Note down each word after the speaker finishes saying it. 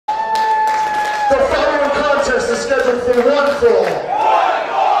is scheduled for one fall.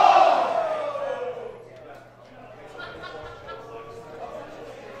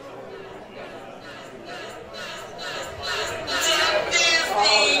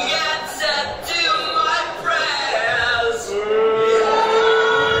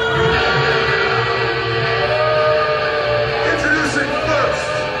 Introducing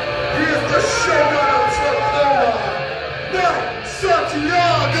first, he is the showman of Spokane, Mike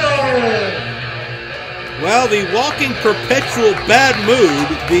Santiago. Well, the walking perpetual bad mood,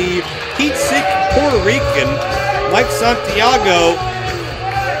 the heat-sick Puerto Rican, Mike Santiago,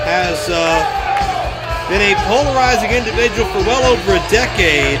 has been a polarizing individual for well over a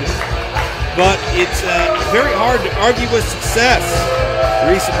decade, but it's very hard to argue with success. The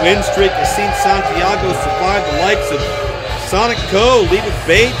recent win streak has seen Santiago survive the likes of Sonic Co., Leva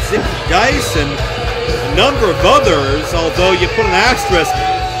Bates, Zicky Dice, and a number of others, although you put an asterisk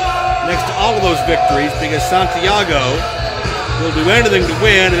next to all of those victories because Santiago will do anything to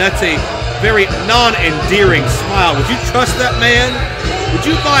win, and that's a very non-endearing smile. Would you trust that man? Would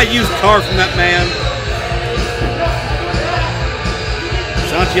you buy a used car from that man?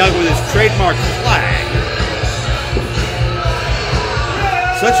 Santiago with his trademark flag.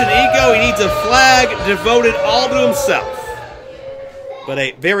 Such an ego, he needs a flag devoted all to himself. But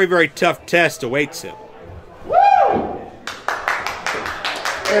a very, very tough test awaits him.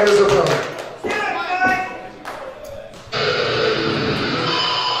 And his opponent.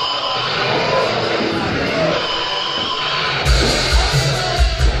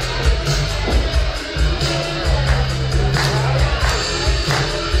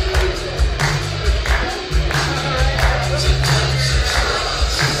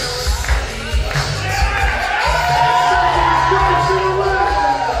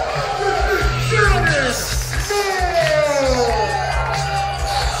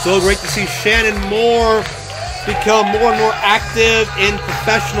 So great to see Shannon Moore become more and more active in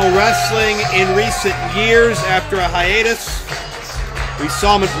professional wrestling in recent years after a hiatus. We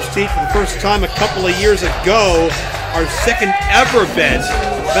saw him at Prestige for the first time a couple of years ago, our second ever event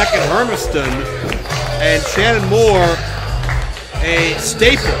back in Hermiston. And Shannon Moore, a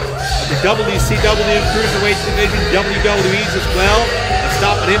staple of the WCW Cruiserweight Division, WWE's as well, a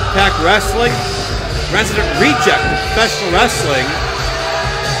stop at Impact Wrestling, resident reject of professional wrestling.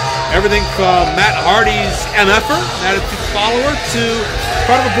 Everything from Matt Hardy's MFer, attitude follower, to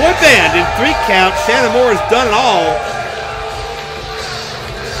part of a boy band in 3 count. Shannon Moore has done it all.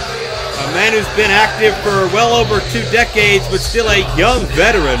 A man who's been active for well over 2 decades, but still a young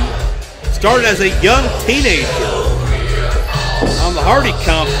veteran. Started as a young teenager on the Hardy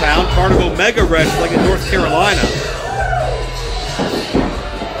compound, part of Omega Wrestling in North Carolina.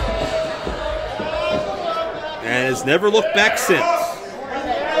 And has never looked back since.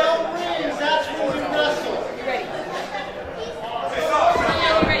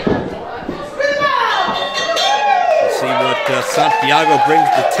 Santiago brings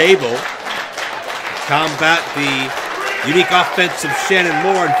to the table to combat the unique offense of Shannon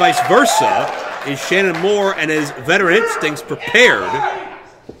Moore and vice versa. Is Shannon Moore and his veteran instincts prepared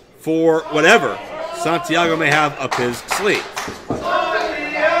for whatever Santiago may have up his sleeve?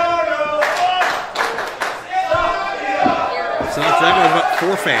 Santiago has about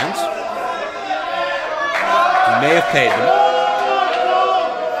 4 fans. He may have paid them.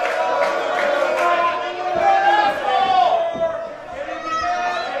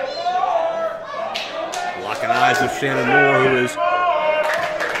 Eyes of Shannon Moore, who is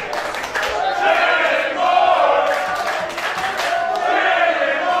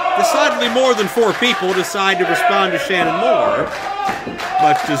decidedly more than 4 people decide to respond to Shannon Moore,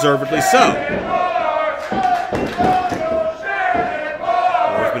 much deservedly so.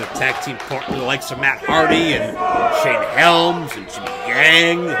 Moore's been a tag team partner with the likes of Matt Hardy and Shane Helms and Jimmy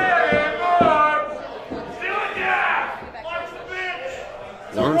Yang.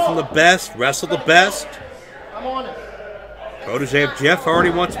 Learn from the best, wrestle the best. Protege of Jeff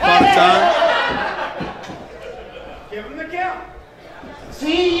Hardy once upon a time. Give him the count.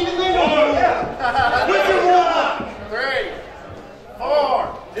 See, even they know. Put your roll up. 3,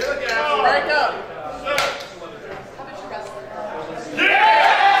 4. Do it, guys. Break up.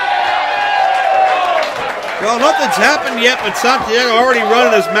 Well, nothing's happened yet, but Santiago already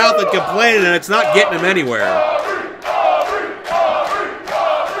running his mouth and complaining, and it's not getting him anywhere.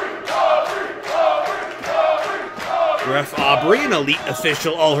 Ref Aubrey, an elite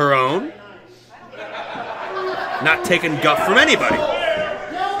official all her own. Not taking guff from anybody.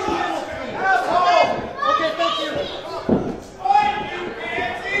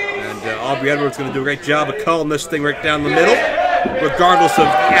 And Aubrey Edwards going to do a great job of calling this thing right down the middle, regardless of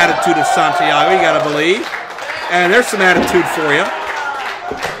the attitude of Santiago, you got to believe. And there's some attitude for you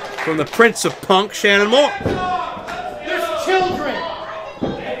from the Prince of Punk, Shannon Moore. There's children.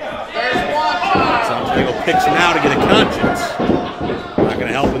 There's one. Santiago picks him out to get a conscience. Not going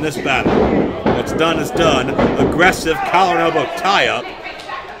to help in this battle. What's done is done. Aggressive collar and elbow tie-up.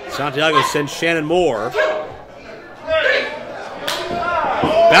 Santiago sends Shannon Moore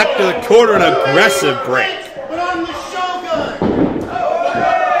back to the corner, an aggressive break. But I'm the Shogun.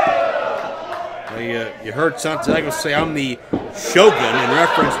 You heard Santiago say, "I'm the Shogun," in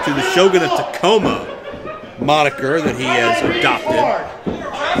reference to the Shogun of Tacoma moniker that he has adopted.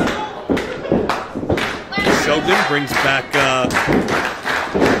 Shogun brings back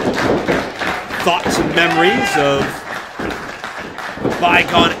thoughts and memories of the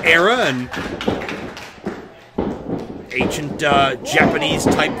bygone era and ancient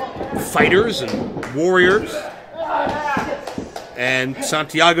Japanese-type fighters and warriors. And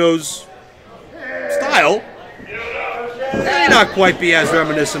Santiago's style may not quite be as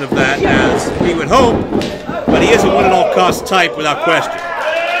reminiscent of that as he would hope, but he is a win-at-all-costs type without question.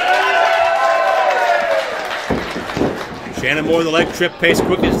 Shannon Moore, the leg trip, pace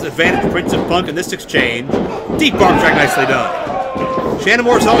quick is the advantage of Prince of Punk in this exchange. Deep arm drag, nicely done. Shannon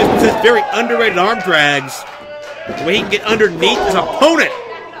Moore's always possessed very underrated arm drags. The way he can get underneath his opponent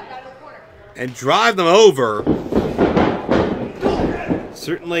and drive them over.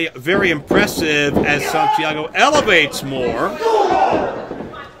 Certainly very impressive as Santiago elevates Moore.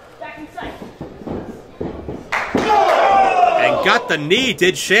 And got the knee,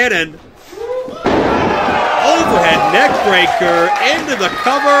 did Shannon. Overhead neck breaker into the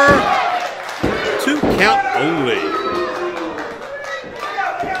cover. 2 count only.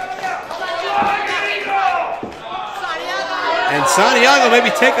 And Santiago may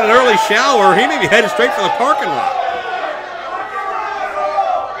be taking an early shower. He may be headed straight for the parking lot.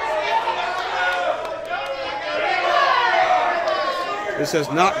 This has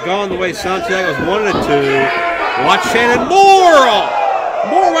not gone the way Santiago's wanted it to. Watch Shannon Moore.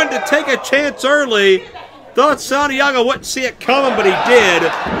 Moore wanted to take a chance early. Thought Santiago wouldn't see it coming, but he did.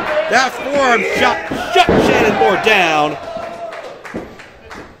 That forearm shot shut Shannon Moore down.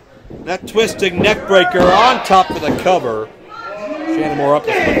 That twisting neck breaker on top of the cover. Shannon Moore up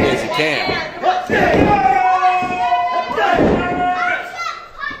as quickly as he can.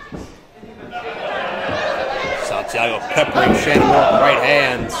 Santiago peppering Shannon Moore with right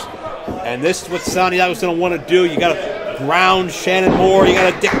hands. And this is what Santiago's going to want to do. You got to ground Shannon Moore. You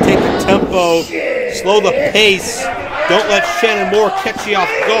got to dictate the tempo. Slow the pace. Don't let Shannon Moore catch you off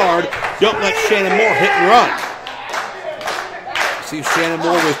guard. Don't let Shannon Moore hit and run. See Shannon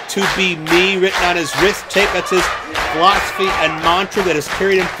Moore with "To Be Me" written on his wrist tape. That's his philosophy and mantra that has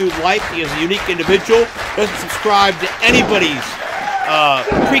carried him through life. He is a unique individual. Doesn't subscribe to anybody's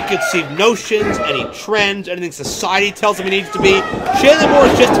preconceived notions, any trends, anything society tells him he needs to be. Shannon Moore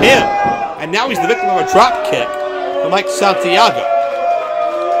is just him. And now he's the victim of a drop kick from Mike Santiago.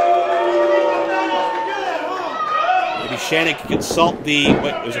 Maybe Shannon can consult the...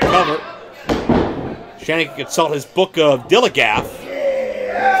 Wait, there's a cover. Shannon can consult his book of Dilligaff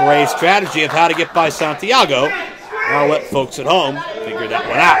for a strategy of how to get by Santiago. I'll let folks at home figure that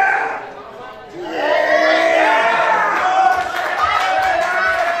one out.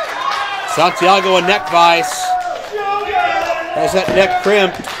 Santiago a neck vice. Has that neck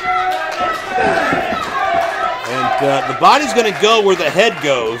crimped. And the body's going to go where the head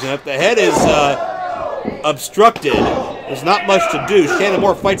goes. And if the head is obstructed, there's not much to do. Shannon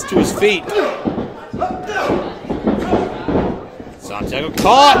Moore fights to his feet. Santiago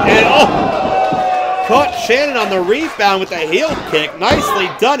caught and caught Shannon on the rebound with a heel kick. Nicely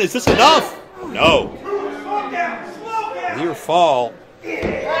done. Is this enough? No. Near fall.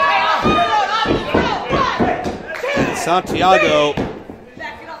 And Santiago,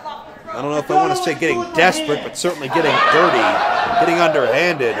 I don't know if I want to say getting desperate, but certainly getting dirty, getting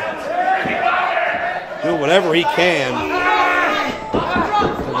underhanded, doing whatever he can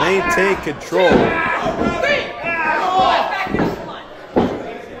to maintain control.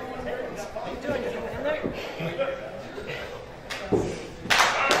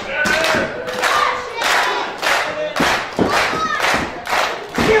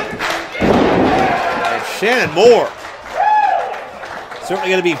 Shannon Moore certainly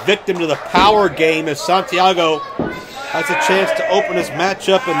going to be victim to the power game as Santiago has a chance to open his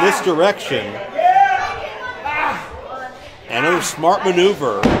matchup in this direction. Another smart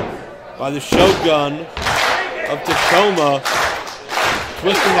maneuver by the Shogun of Tacoma,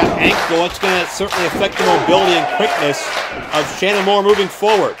 twisting that ankle. It's going to certainly affect the mobility and quickness of Shannon Moore moving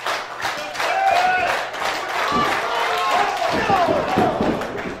forward.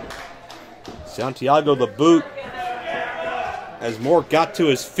 Santiago the boot as Moore got to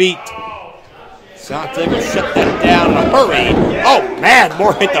his feet. Santiago shut that down in a hurry. Oh man,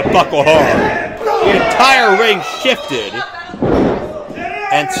 Moore hit the buckle hard. The entire ring shifted.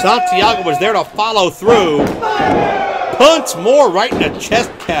 And Santiago was there to follow through. Punts Moore right in the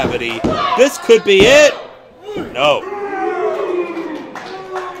chest cavity. This could be it. No.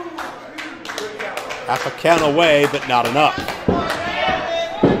 Half a count away, but not enough.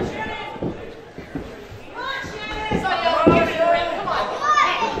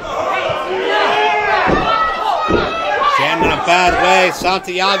 Shannon in a bad way.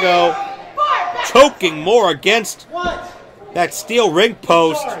 Santiago choking Moore against that steel ring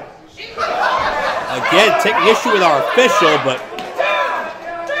post. Again, taking issue with our official, but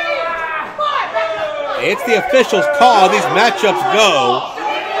it's the official's call. These matchups go.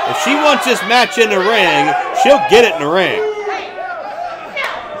 If she wants this match in the ring, she'll get it in the ring.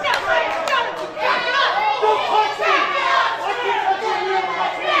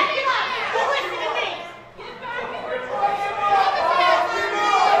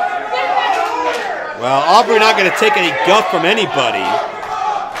 Well, Aubrey not going to take any guff from anybody.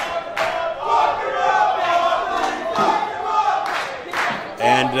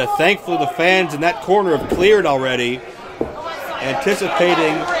 And thankfully the fans in that corner have cleared already,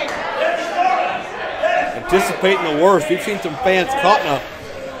 anticipating the worst. We've seen some fans caught in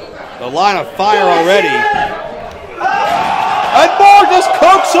the line of fire already. And Moore just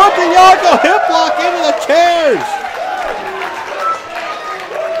cooks Santiago hip lock into the chairs.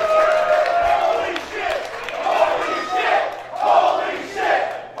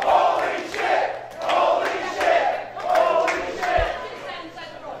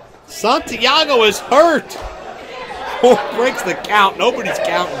 Santiago is hurt. Moore breaks the count. Nobody's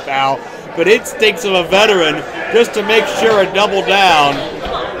counting, pal. But instincts of a veteran just to make sure and double down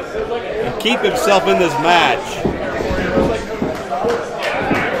and keep himself in this match.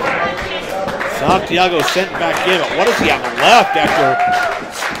 Santiago sent back in, but what does he have left after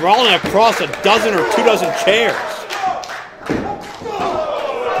sprawling across a dozen or 2 dozen chairs?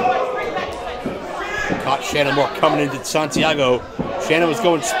 Caught Shannon Moore coming into Santiago. Shannon was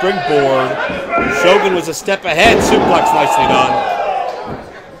going springboard. Shogun was a step ahead. Suplex nicely done.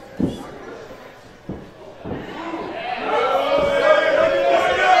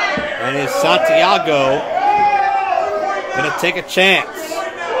 And is Santiago going to take a chance?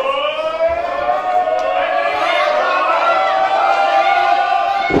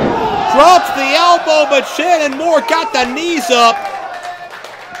 Drops the elbow, but Shannon Moore got the knees up.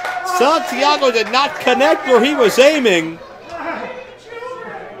 Santiago did not connect where he was aiming.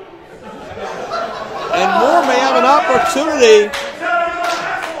 And Moore may have an opportunity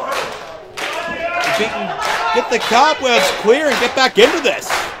if he can get the cobwebs clear and get back into this.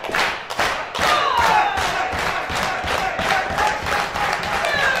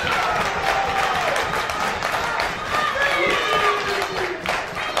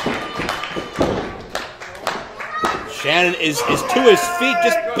 Shannon is to his feet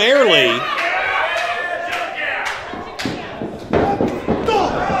just barely.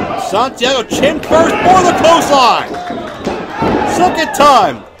 Santiago chin first, Moore the clothesline. Second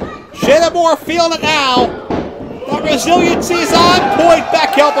time. Shannon Moore feeling it now. The resiliency is on point.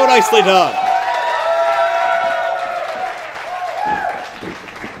 Back elbow nicely done.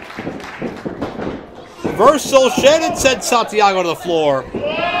 Reversal. Shannon sent Santiago to the floor.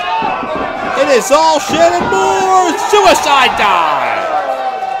 It is all Shannon Moore. Suicide dive.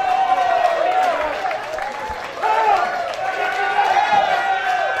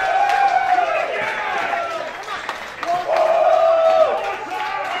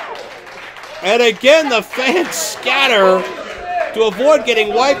 And again, the fans scatter to avoid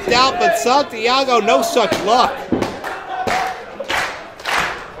getting wiped out, but Santiago, no such luck.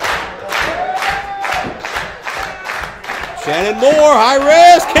 Shannon Moore, high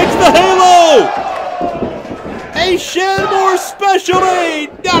risk, hits the halo! A Shannon Moore specialty,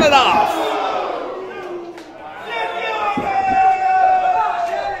 not enough!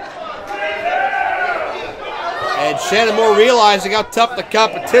 And Shannon Moore realizing how tough the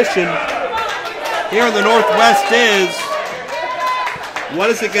competition here in the Northwest is. What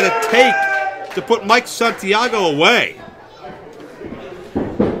is it going to take to put Mike Santiago away?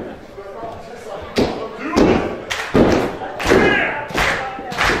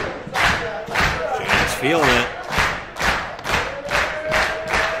 Shannon's feeling it.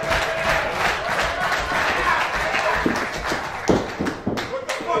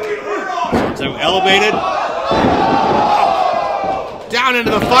 So elevated. Down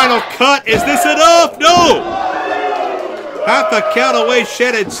into the final cut. Is this enough? No! Half a count away.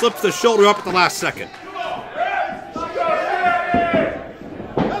 Shannon slips the shoulder up at the last second.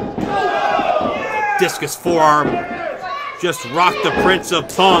 discus forearm just rocked the Prince of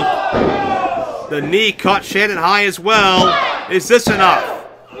Punk. The knee caught Shannon high as well. Is this enough?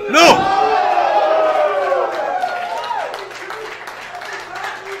 No!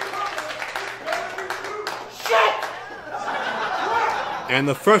 And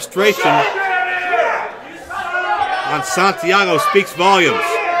the frustration on Santiago speaks volumes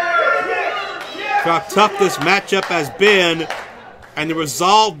for how tough this matchup has been and the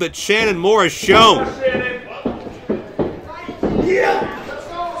resolve that Shannon Moore has shown.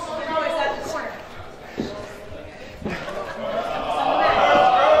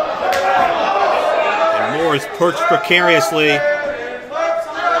 And Moore is perched precariously. It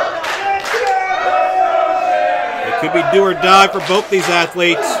could be do or die for both these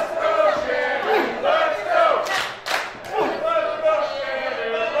athletes.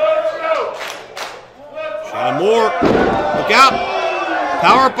 Shannon Moore, look out!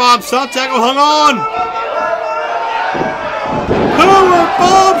 Powerbomb, Santiago hung on!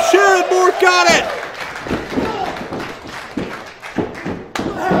 Powerbomb, Shannon Moore got it!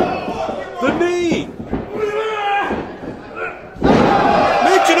 The knee!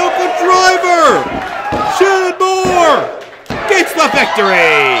 Michinoku driver! Shannon Moore gets the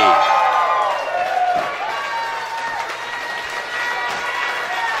victory!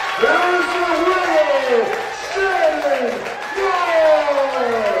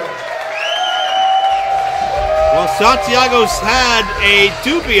 Well, Santiago's had a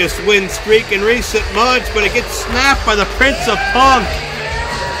dubious win streak in recent months, but it gets snapped by the Prince of Punk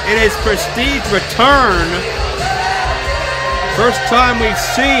in his prestige return. First time we've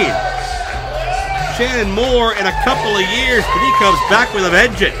seen Shannon Moore in a couple of years, but he comes back with a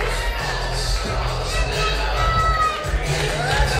vengeance.